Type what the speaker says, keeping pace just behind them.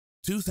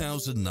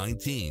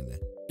2019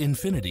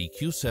 INFINITI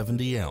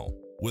Q70L.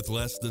 With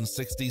less than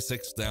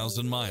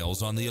 66,000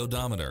 miles on the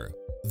odometer,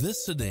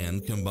 this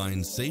sedan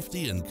combines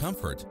safety and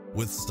comfort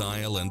with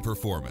style and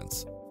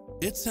performance.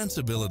 Its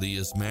sensibility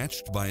is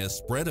matched by a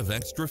spread of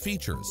extra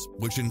features,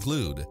 which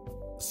include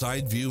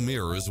side view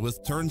mirrors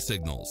with turn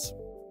signals,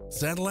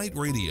 satellite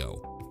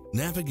radio,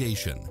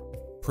 navigation,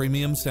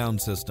 premium sound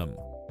system,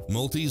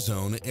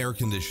 multi-zone air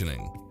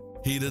conditioning,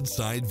 heated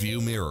side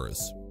view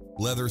mirrors,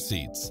 leather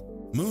seats,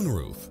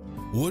 moonroof,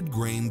 wood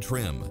grain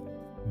trim,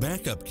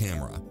 backup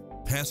camera,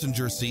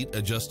 passenger seat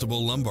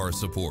adjustable lumbar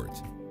support,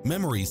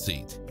 memory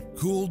seat,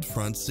 cooled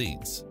front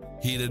seats,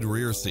 heated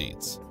rear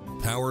seats,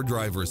 power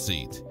driver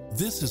seat.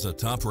 This is a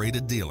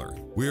top-rated dealer.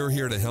 We're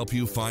here to help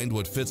you find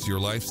what fits your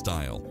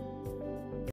lifestyle.